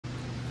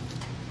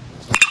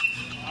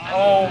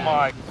Oh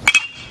my.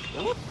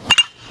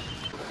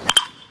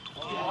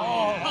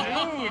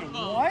 Oh, dude,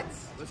 what?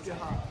 Let's get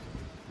hot.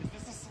 Is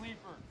this a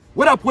sleeper?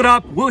 What up, what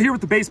up? Will here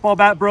with the Baseball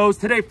Bat Bros.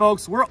 Today,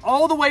 folks, we're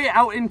all the way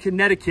out in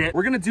Connecticut.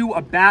 We're gonna do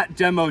a bat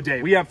demo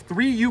day. We have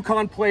 3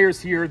 UConn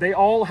players here. They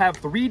all have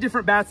 3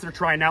 different bats they're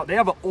trying out. They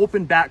have an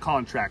open bat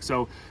contract,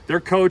 so their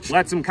coach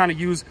lets them kind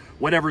of use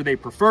whatever they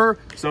prefer.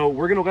 So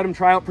we're gonna let them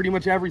try out pretty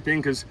much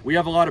everything because we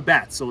have a lot of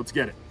bats, so let's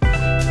get it.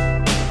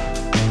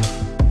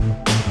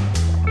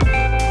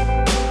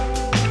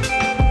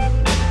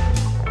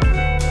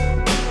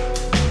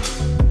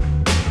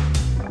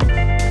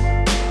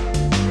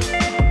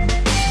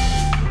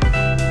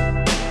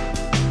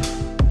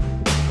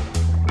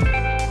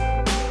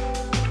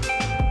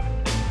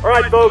 All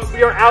right, folks,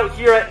 we are out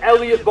here at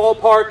Elliott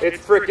Ballpark.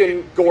 It's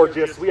freaking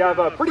gorgeous. We have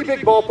a pretty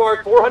big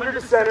ballpark, 400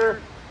 to center,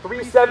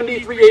 370,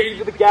 380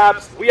 to the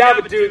gaps. We have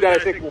a dude that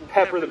I think will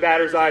pepper the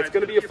batter's eye. It's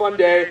going to be a fun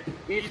day.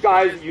 Each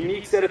guy's a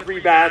unique set of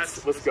 3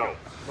 bats. Let's go.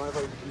 Mind if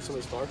I do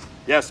somebody's star?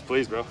 Yes,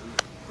 please, bro.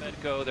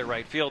 Medco, the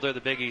right fielder,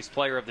 the Big East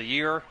Player of the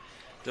Year,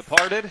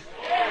 departed.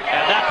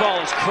 And that ball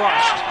is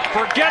crushed.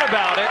 Forget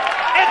about it.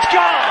 It's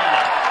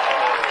gone!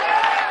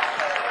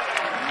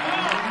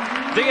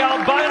 The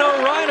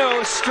albino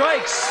rhino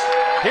strikes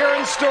here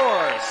in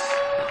Storrs.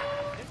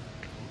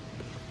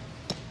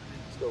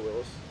 Let's go,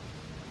 Willis.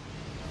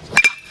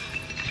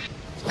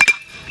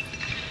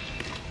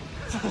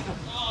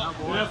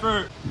 Good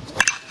effort.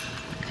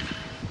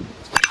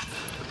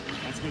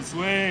 That's a good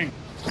swing.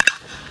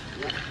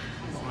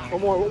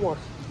 One more.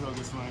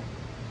 Good swing.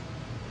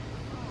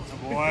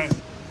 Good boy.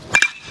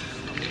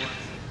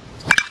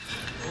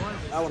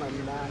 That one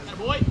I'm mad. Good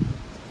boy.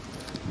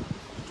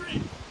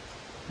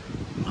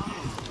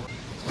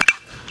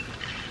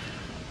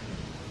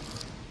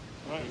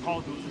 Do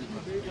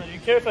you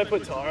care if I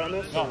put tar on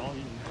this? No.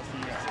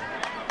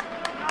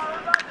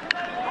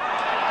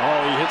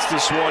 Oh, he hits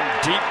this one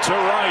deep to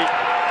right.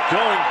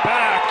 Going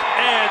back,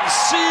 and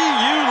see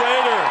you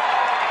later.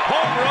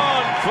 Home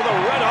run for the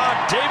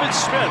red-hot David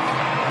Smith.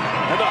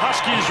 And the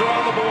Huskies are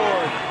on the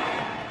board.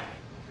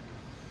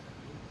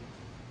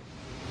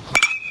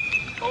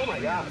 Oh my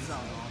God.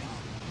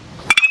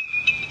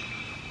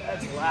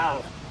 That's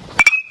loud.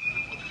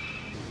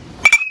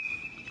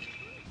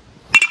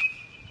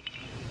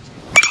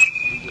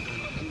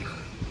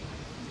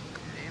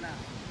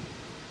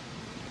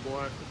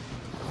 Boy.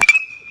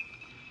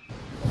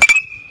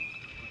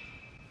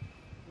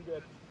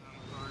 Good.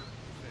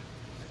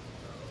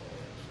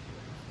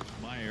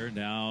 Meyer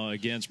now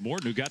against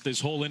Morton, who got this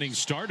whole inning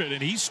started,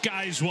 and he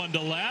skies one to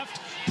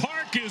left.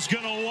 Park is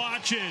going to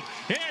watch it.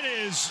 It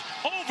is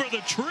over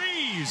the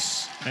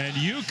trees. And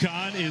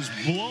UConn is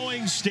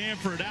blowing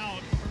Stanford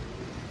out.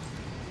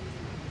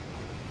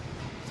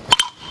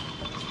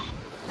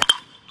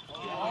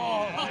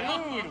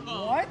 Oh, dude,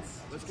 what?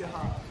 Let's get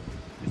hot.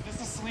 Is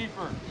this a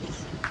sleeper?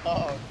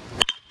 Uh-oh.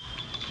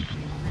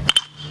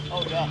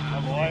 Oh, yeah.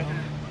 Oh, boy.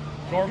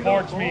 Short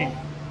porch me.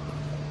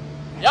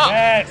 Yeah.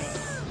 Yes.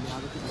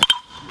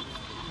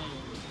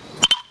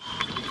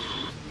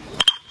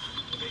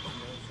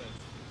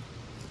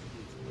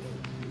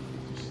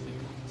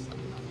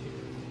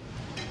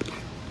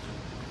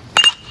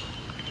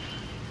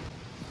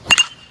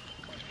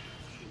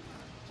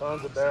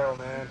 Tons of barrel,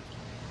 man.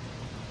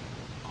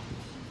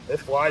 It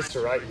flies to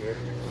right here.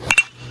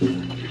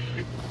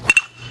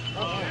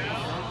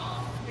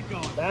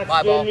 That's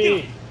My ball.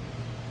 me.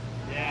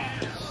 Yeah.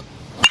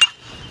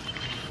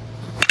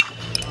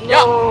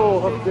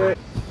 No, okay.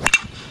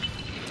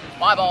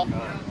 My ball.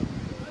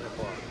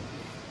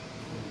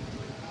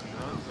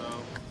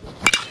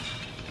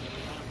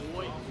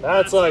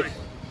 That's like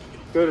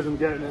good as I'm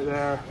getting it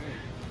there.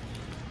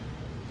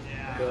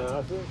 Yeah.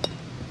 That's it.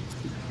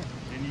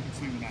 And you can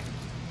swing back.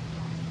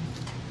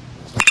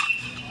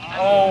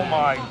 Oh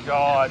my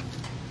God.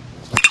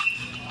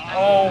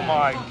 Oh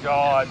my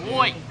God.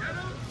 Boy.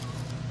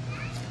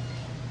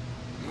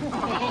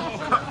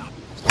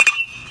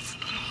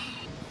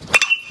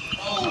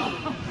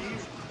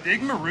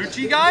 Big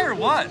Marucci guy or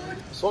what?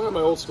 Swung at my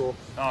old school.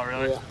 Oh,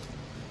 really? Yeah.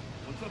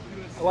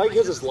 I like it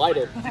because it's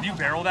lighter. Did you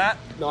barrel that?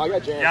 No, I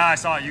got jammed. Yeah, I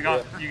saw it. You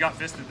got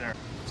fisted there.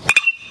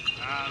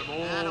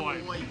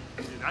 Attaboy.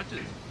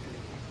 Dude,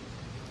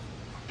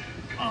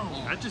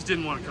 that just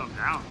didn't want to come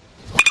down.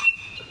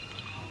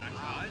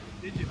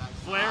 Did you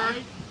flared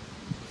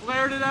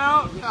it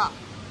out? Yeah.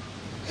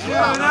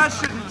 Yeah, that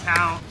shouldn't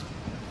count.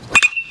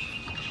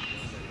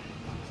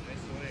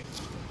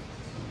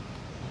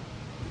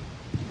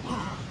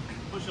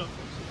 Push up.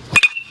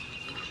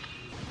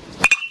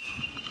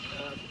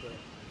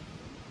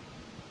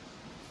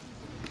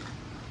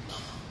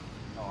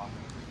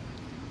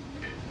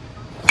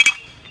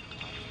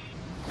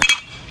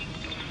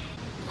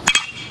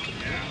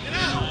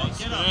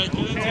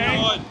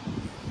 Okay.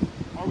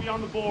 Are we on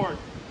the board?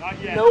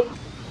 Not yet. Nope.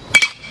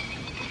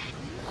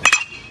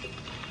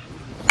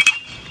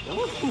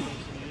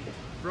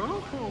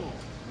 Bro,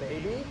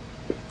 Maybe.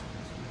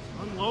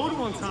 unload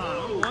one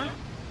time. What?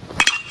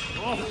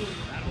 Oh,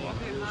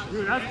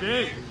 dude, that's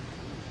big.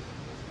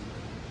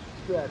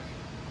 Stretch.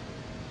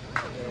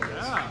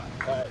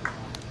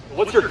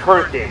 What's your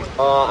current game?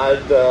 I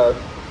have the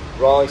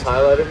Rawlings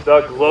highlighter.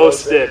 The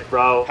Glowstick,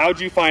 bro. How'd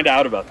you find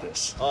out about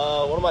this?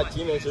 One of my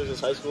teammates uses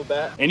high school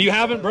bat. And you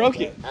haven't broke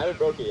it? I haven't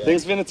broke it yet.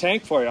 Things been a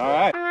tank for you, all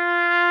right.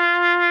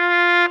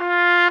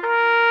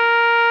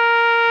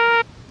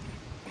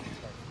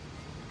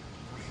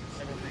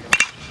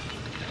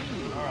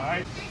 All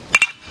right.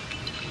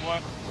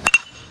 What?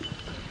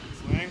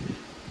 Swing.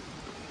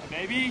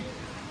 Maybe.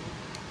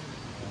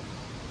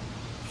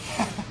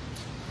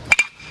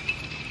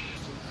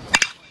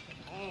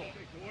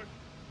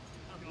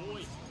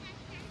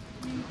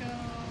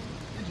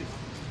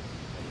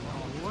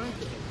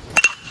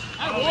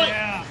 Oh,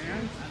 yeah.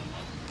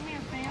 Come here,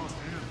 fam.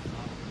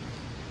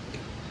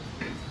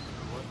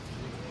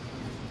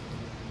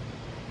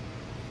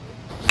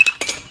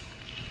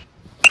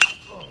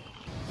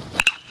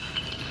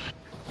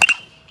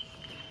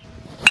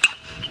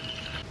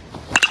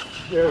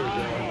 There we go.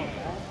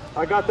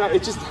 I got that.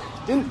 It just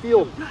didn't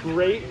feel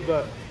great,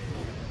 but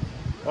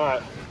all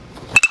right.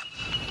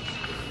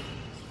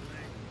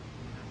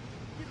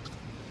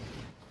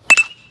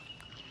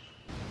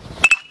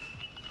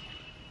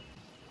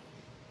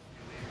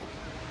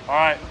 All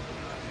right,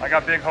 I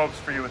got big hopes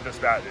for you with this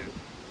bat, dude.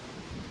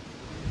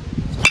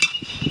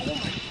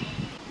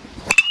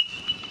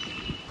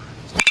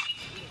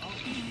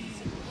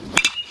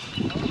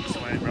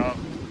 Swing, bro.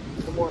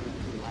 Come on.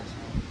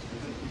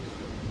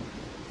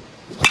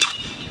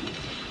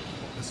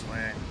 The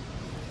swing.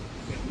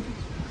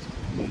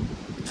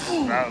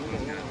 That was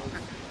good.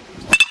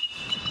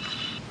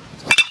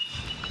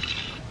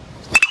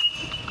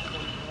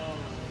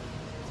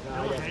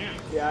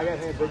 Yeah, I got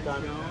hand big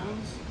time.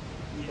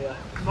 Yeah.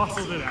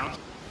 Muscled it out.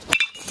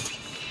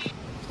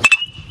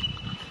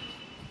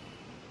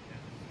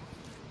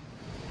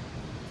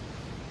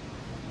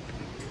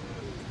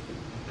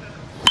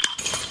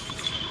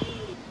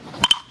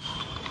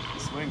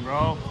 Swing,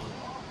 bro.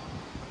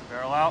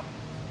 Barrel out.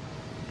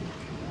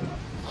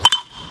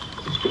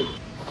 Oh,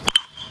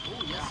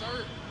 yes,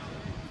 sir.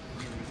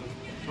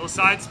 Little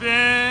side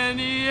spin,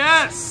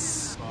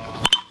 yes!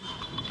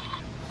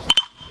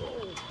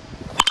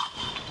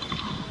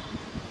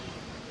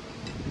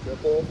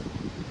 Triple.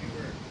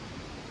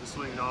 The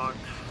swing, dog.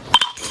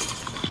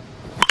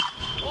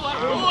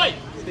 Oh, boy!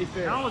 Stay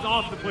fair. That was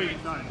off the plate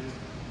inside, dude.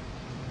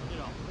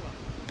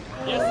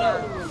 Yes,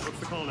 sir. What's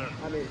the call there?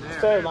 I mean, it's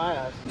fair in my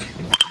eyes.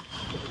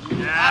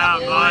 Yeah,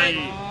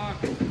 buddy.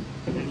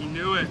 And he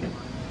knew it.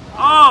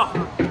 Oh!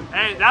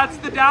 Hey, that's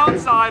the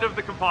downside of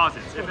the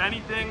composites. If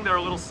anything, they're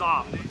a little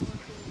soft.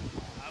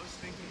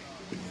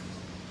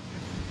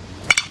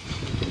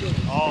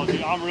 Oh,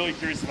 dude, I'm really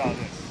curious about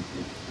this.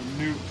 The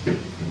new.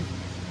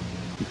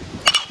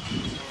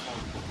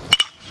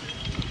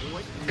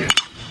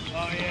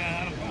 Oh,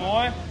 yeah,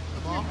 boy.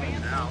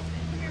 Now.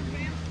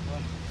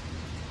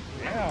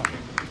 Yeah.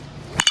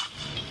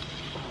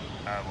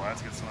 Alright, well,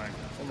 that's a good swing.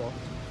 Come on.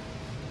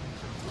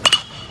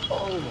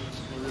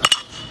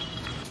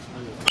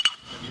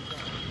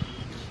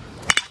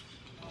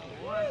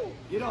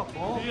 Get up,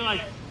 ball. See,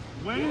 like,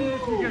 when you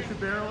get the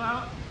barrel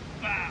out,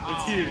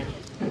 it's huge.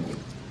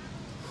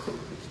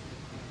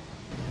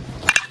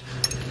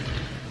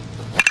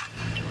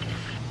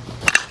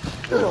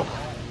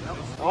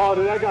 Oh,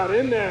 dude, that got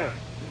in there.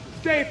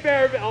 Stay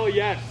fair. Oh,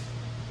 yes.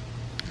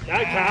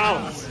 That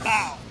counts.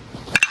 Wow.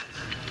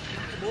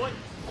 Boy.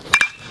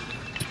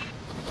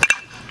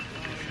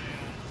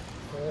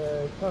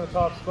 Kind of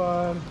top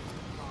spun.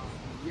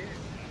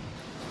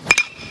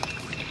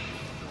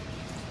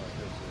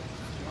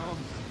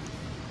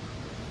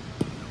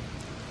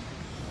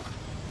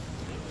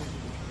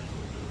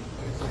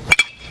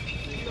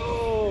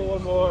 Oh,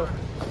 one more.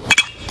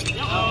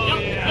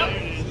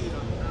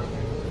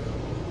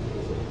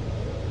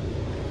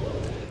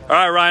 All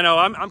right, Rhino,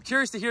 I'm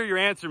curious to hear your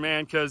answer,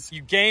 man, because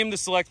you game the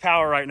Select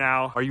Pwr right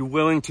now. Are you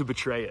willing to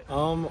betray it?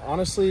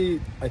 Honestly,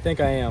 I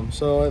think I am.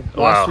 So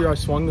Wow. last year I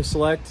swung the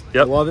Select.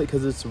 Yep. I love it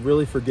because it's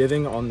really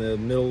forgiving on the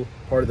middle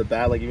part of the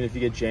bat. Like even if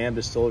you get jammed,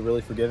 it's still really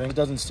forgiving. It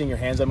doesn't sting your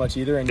hands that much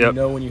either, and you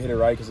know when you hit it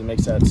right because it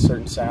makes that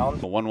certain sound.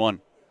 The 1-1.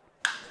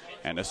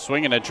 And a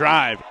swing and a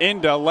drive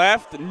into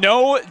left.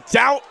 No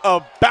doubt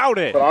about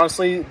it. But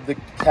honestly, the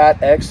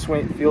Cat X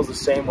swing feels the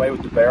same way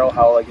with the barrel.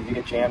 How like if you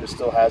get jammed, it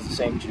still has the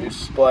same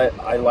juice. But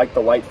I like the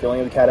light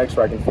feeling of the Cat X,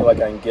 where I can feel like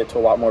I can get to a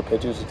lot more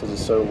pitches because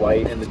it's so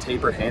light, and the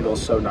tapered handle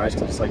is so nice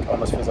because it's like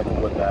almost feels like a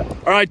wood bat.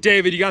 All right,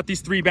 David, you got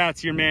these three bats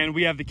here, man.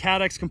 We have the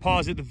Cat X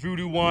Composite, the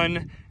Voodoo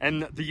one,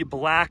 and the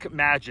Black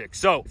Magic.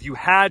 So if you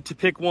had to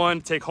pick one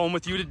to take home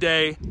with you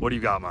today, what do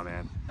you got, my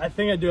man? I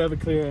think I do have a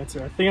clear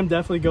answer. I think I'm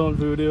definitely going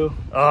Voodoo.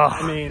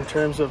 I mean, in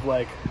terms of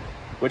like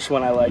which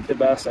one I like the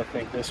best, I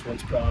think this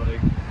one's probably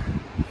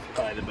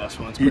the best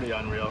one. It's pretty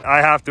unreal. I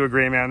have to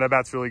agree, man. That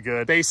bat's really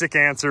good. Basic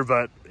answer,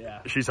 but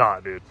yeah, she's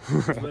hot, dude.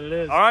 That's what it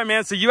is. All right,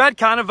 man. So you had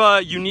kind of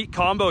a unique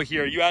combo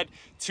here. You had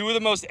two of the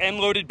most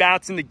end-loaded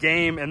bats in the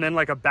game and then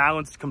like a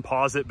balanced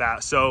composite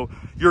bat. So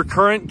your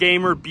current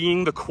gamer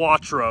being the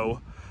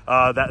Quatro,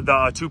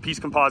 the two-piece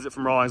composite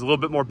from Rawlings, a little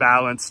bit more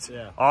balanced.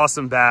 Yeah.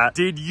 Awesome bat.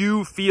 Did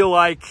you feel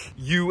like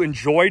you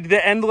enjoyed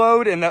the end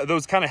load and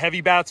those kind of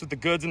heavy bats with the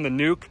goods and the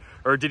nuke?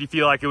 Or did you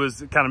feel like it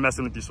was kind of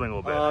messing with your swing a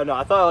little bit? No,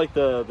 I thought I liked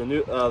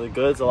the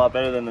goods a lot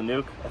better than the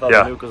nuke. I thought the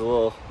nuke was a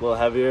little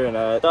heavier, and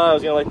I thought I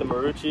was gonna like the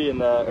Marucci in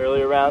the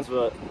earlier rounds,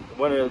 but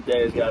the winner of the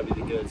day has got to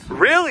be the goods.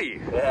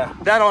 Really? Yeah.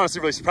 That honestly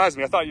really surprised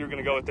me. I thought you were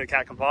gonna go with the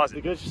cat composite.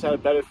 The goods just had a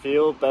better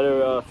feel of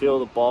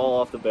the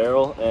ball off the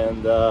barrel,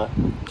 and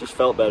just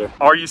felt better.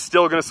 Are you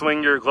still gonna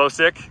swing your glow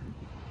stick?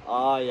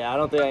 Yeah, I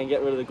don't think I can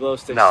get rid of the glow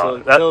stick no,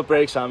 until it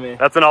breaks on me.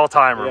 That's an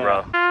all-timer, yeah.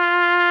 bro.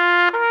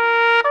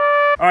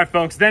 All right,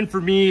 folks, then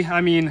for me, I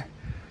mean,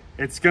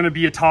 it's gonna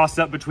be a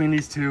toss-up between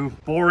these two.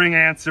 Boring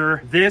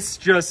answer. This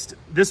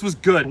was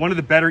good. One of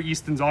the better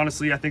Eastons,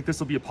 honestly. I think this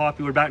will be a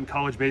popular bat in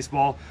college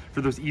baseball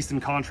for those Easton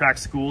contract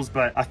schools,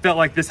 but I felt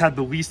like this had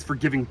the least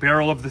forgiving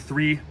barrel of the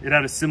three. It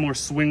had a similar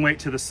swing weight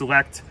to the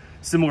Select,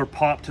 similar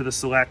pop to the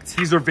Select.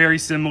 These are very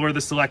similar.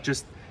 The Select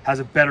just has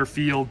a better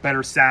feel,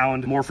 better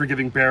sound, more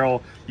forgiving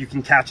barrel. You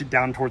can catch it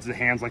down towards the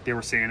hands like they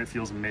were saying. It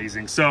feels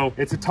amazing. So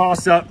it's a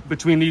toss-up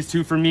between these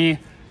two for me.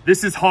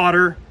 This is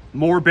hotter,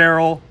 more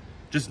barrel,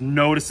 just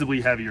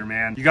noticeably heavier,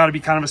 man. You gotta be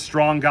kind of a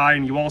strong guy,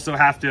 and you also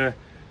have to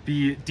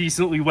be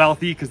decently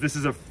wealthy because this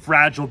is a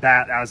fragile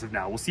bat as of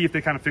now. We'll see if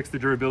they kind of fix the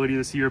durability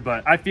this year,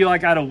 but I feel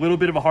like I had a little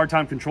bit of a hard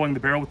time controlling the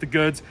barrel with the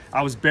goods.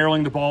 I was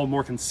barreling the ball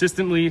more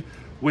consistently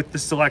with the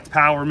Select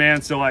Pwr,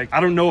 man. So like,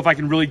 I don't know if I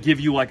can really give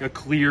you like a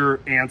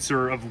clear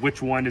answer of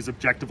which one is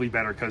objectively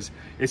better because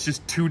it's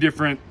just two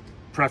different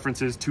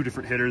preferences, two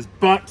different hitters,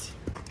 but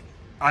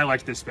I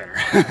like this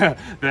better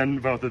than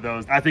both of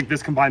those. I think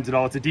this combines it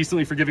all. It's a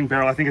decently forgiving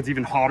barrel. I think it's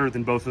even hotter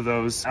than both of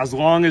those. As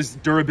long as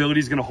durability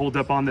is gonna hold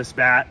up on this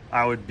bat,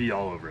 I would be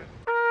all over it.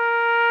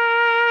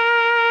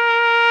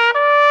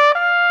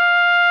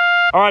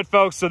 All right,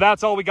 folks, so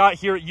that's all we got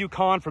here at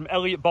UConn from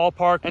Elliott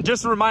Ballpark. And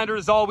just a reminder,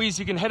 as always,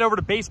 you can head over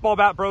to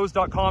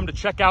baseballbatbros.com to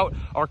check out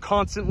our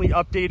constantly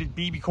updated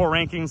BBCOR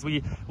rankings.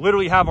 We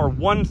literally have our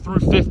 1 through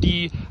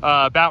 50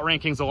 bat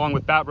rankings along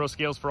with Bat Bro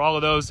scales for all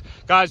of those.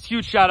 Guys,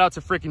 huge shout out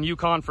to freaking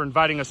UConn for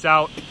inviting us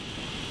out.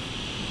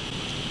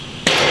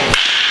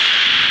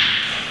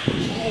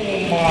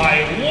 Oh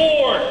my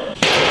Lord!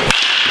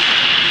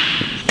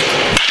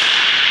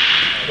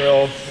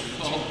 Bro.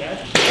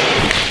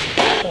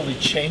 Holy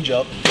change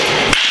up.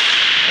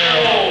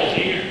 Oh,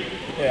 dear.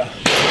 Yeah.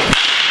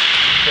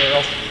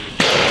 Barrel.